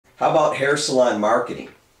How about hair salon marketing?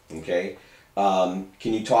 Okay, can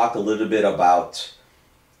you talk a little bit about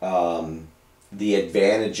the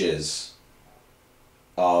advantages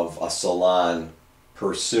of a salon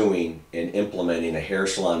pursuing and implementing a hair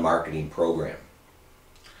salon marketing program?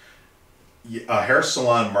 A hair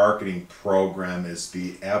salon marketing program is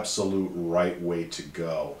the absolute right way to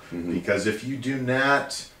go, because if you do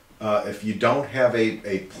not, if you don't have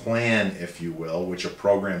a plan, if you will, which a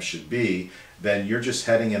program should be, then you're just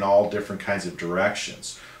heading in all different kinds of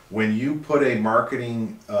directions. When you put a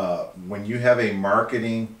marketing, when you have a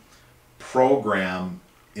marketing program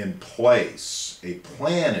in place, a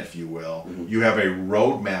plan, if you will, you have a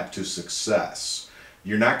roadmap to success.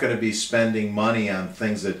 You're not going to be spending money on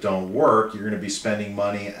things that don't work. You're going to be spending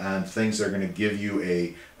money on things that are going to give you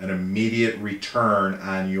an immediate return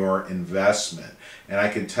on your investment. And I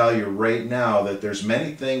can tell you right now that there's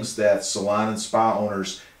many things that salon and spa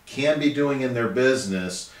owners can be doing in their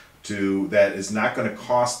business that is not going to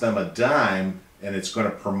cost them a dime, and it's going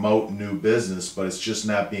to promote new business, but it's just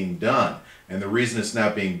not being done. And the reason it's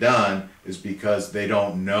not being done is because they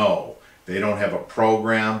don't know. They don't have a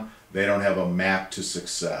program. They don't have a map to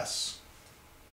success.